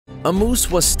A moose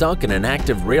was stuck in an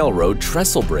active railroad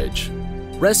trestle bridge.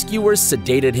 Rescuers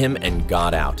sedated him and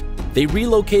got out. They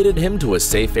relocated him to a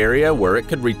safe area where it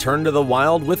could return to the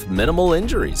wild with minimal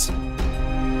injuries.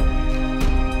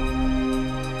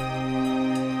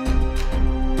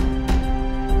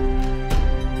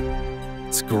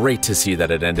 It's great to see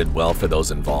that it ended well for those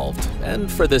involved,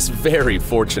 and for this very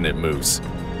fortunate moose.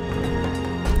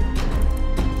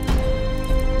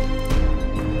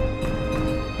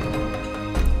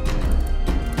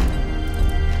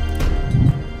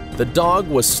 The dog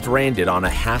was stranded on a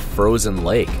half-frozen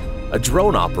lake. A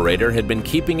drone operator had been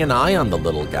keeping an eye on the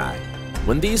little guy.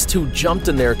 When these two jumped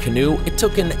in their canoe, it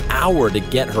took an hour to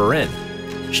get her in.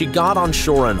 She got on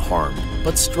shore unharmed,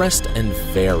 but stressed and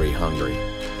very hungry.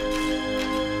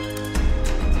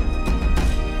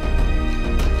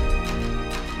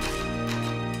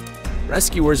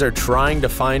 Rescuers are trying to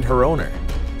find her owner.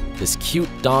 This cute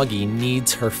doggie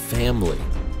needs her family.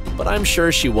 But I'm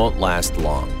sure she won't last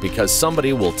long because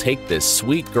somebody will take this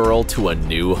sweet girl to a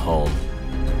new home.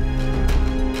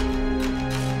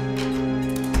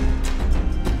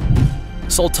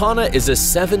 Sultana is a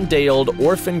 7-day-old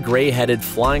orphan gray-headed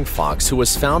flying fox who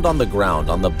was found on the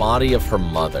ground on the body of her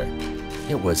mother.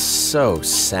 It was so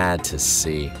sad to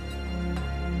see.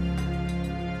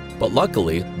 But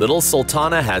luckily, little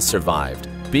Sultana has survived,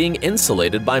 being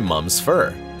insulated by Mom's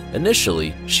fur.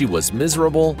 Initially, she was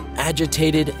miserable,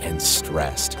 agitated, and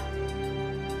stressed.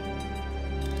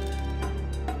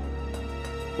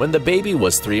 When the baby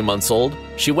was 3 months old,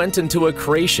 she went into a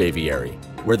creche aviary,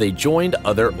 where they joined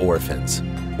other orphans.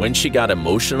 When she got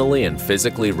emotionally and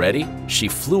physically ready, she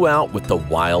flew out with the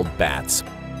wild bats.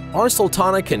 Our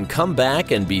Sultana can come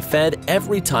back and be fed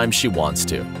every time she wants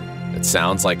to. It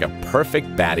sounds like a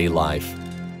perfect baddie life.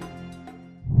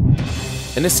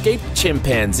 An escaped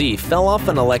chimpanzee fell off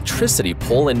an electricity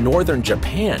pole in northern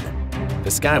Japan.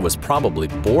 This guy was probably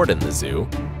bored in the zoo.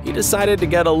 He decided to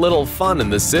get a little fun in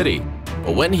the city.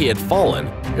 But when he had fallen,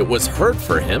 it was hurt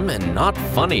for him and not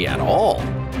funny at all.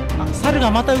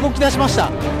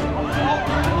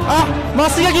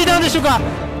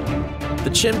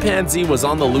 The chimpanzee was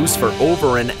on the loose for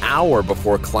over an hour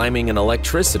before climbing an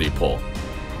electricity pole.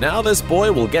 Now this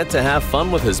boy will get to have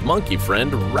fun with his monkey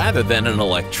friend rather than an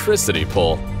electricity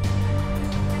pole.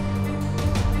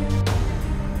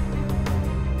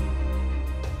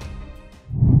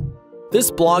 This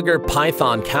blogger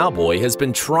Python Cowboy has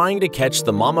been trying to catch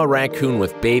the mama raccoon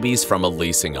with babies from a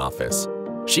leasing office.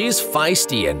 She's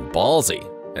feisty and ballsy,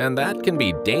 and that can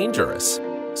be dangerous.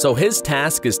 So his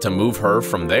task is to move her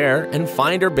from there and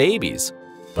find her babies.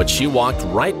 But she walked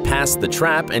right past the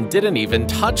trap and didn't even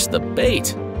touch the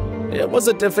bait. It was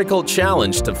a difficult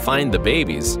challenge to find the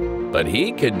babies, but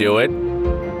he could do it.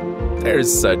 They're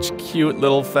such cute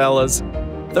little fellas.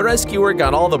 The rescuer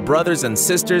got all the brothers and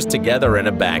sisters together in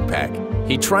a backpack.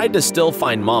 He tried to still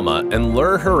find Mama and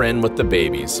lure her in with the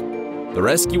babies. The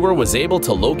rescuer was able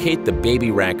to locate the baby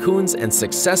raccoons and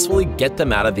successfully get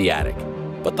them out of the attic.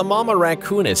 But the mama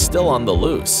raccoon is still on the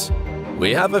loose.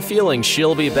 We have a feeling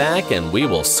she'll be back and we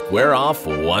will square off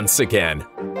once again.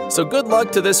 So good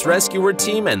luck to this rescuer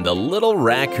team and the little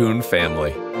raccoon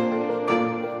family.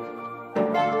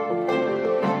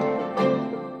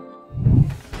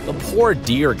 The poor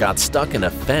deer got stuck in a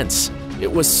fence.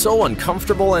 It was so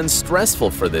uncomfortable and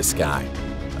stressful for this guy.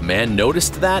 A man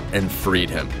noticed that and freed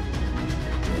him.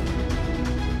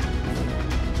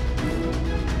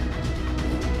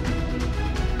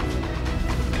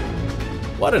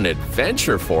 What an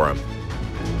adventure for him.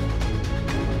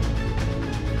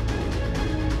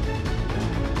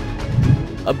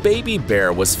 A baby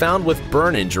bear was found with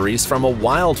burn injuries from a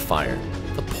wildfire.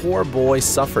 The poor boy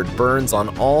suffered burns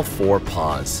on all 4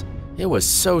 paws. It was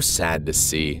so sad to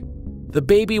see. The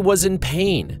baby was in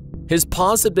pain. His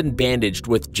paws had been bandaged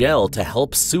with gel to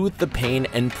help soothe the pain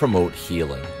and promote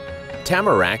healing.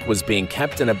 Tamarack was being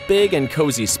kept in a big and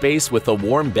cozy space with a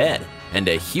warm bed and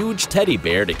a huge teddy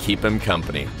bear to keep him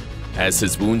company. As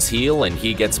his wounds heal and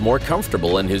he gets more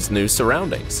comfortable in his new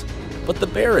surroundings. But the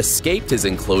bear escaped his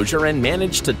enclosure and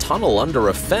managed to tunnel under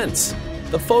a fence.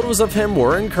 The photos of him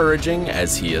were encouraging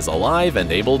as he is alive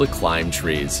and able to climb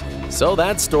trees. So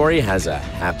that story has a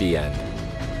happy end.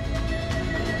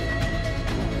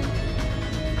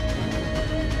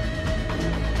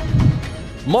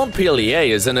 Montpellier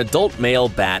is an adult male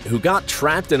bat who got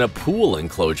trapped in a pool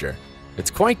enclosure.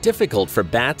 It's quite difficult for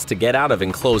bats to get out of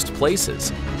enclosed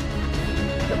places.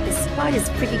 Look, there's spiders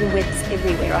pricking webs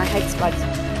everywhere. I hate spiders.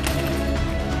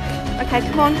 Okay,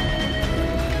 come on.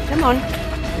 Come on.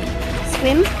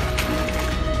 Swim.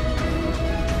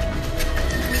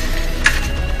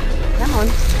 Come on.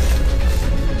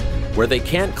 where they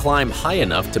can't climb high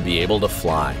enough to be able to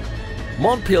fly.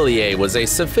 Montpellier was a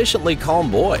sufficiently calm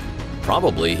boy.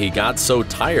 Probably he got so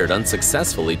tired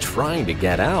unsuccessfully trying to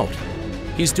get out.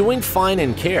 He's doing fine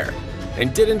in care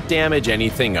and didn't damage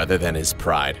anything other than his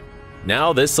pride.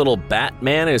 Now this little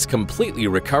Batman is completely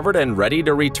recovered and ready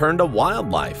to return to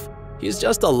wildlife. He's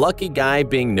just a lucky guy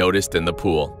being noticed in the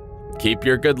pool. Keep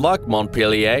your good luck,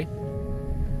 Montpellier.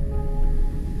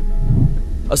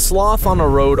 A sloth on a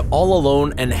road all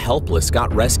alone and helpless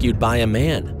got rescued by a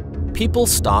man. People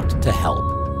stopped to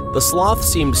help. The sloth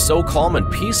seemed so calm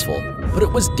and peaceful, but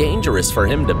it was dangerous for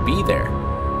him to be there.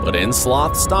 But in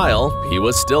sloth style, he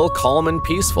was still calm and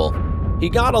peaceful. He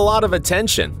got a lot of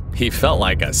attention. He felt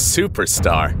like a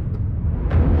superstar.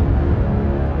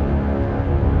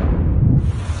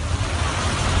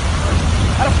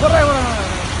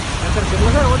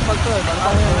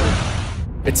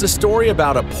 It's a story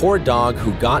about a poor dog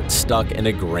who got stuck in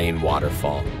a grain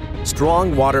waterfall.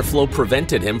 Strong water flow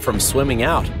prevented him from swimming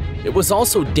out. It was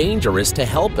also dangerous to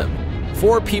help him.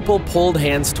 4 people pulled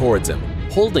hands towards him,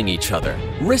 holding each other,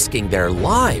 risking their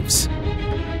lives.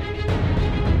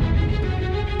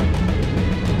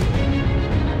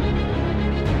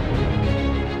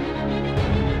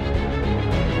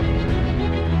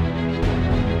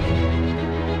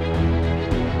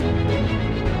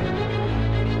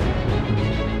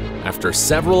 After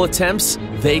several attempts,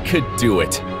 they could do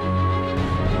it.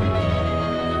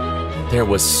 There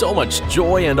was so much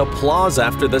joy and applause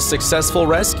after the successful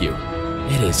rescue.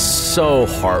 It is so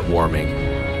heartwarming.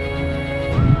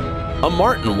 A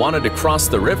marten wanted to cross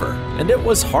the river, and it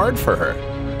was hard for her.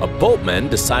 A boatman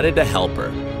decided to help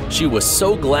her. She was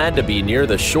so glad to be near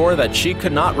the shore that she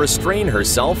could not restrain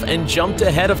herself and jumped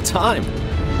ahead of time.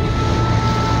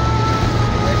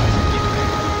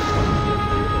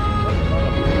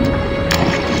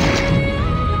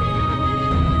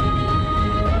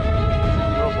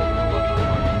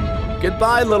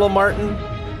 Goodbye, little marten.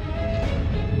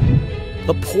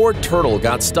 The poor turtle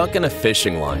got stuck in a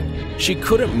fishing line. She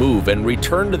couldn't move and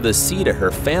returned to the sea to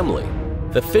her family.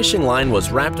 The fishing line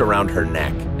was wrapped around her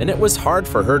neck, and it was hard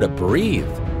for her to breathe.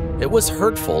 It was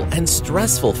hurtful and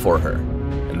stressful for her.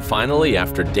 And finally,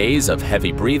 after days of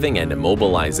heavy breathing and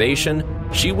immobilization,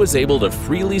 she was able to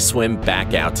freely swim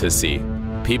back out to sea.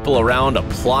 People around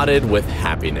applauded with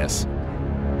happiness.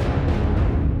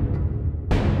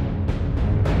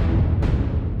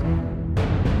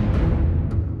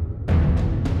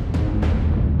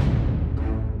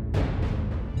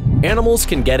 Animals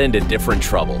can get into different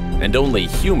trouble, and only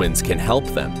humans can help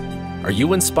them. Are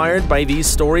you inspired by these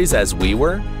stories as we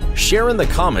were? Share in the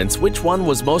comments which one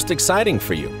was most exciting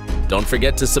for you. Don't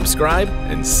forget to subscribe,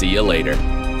 and see you later.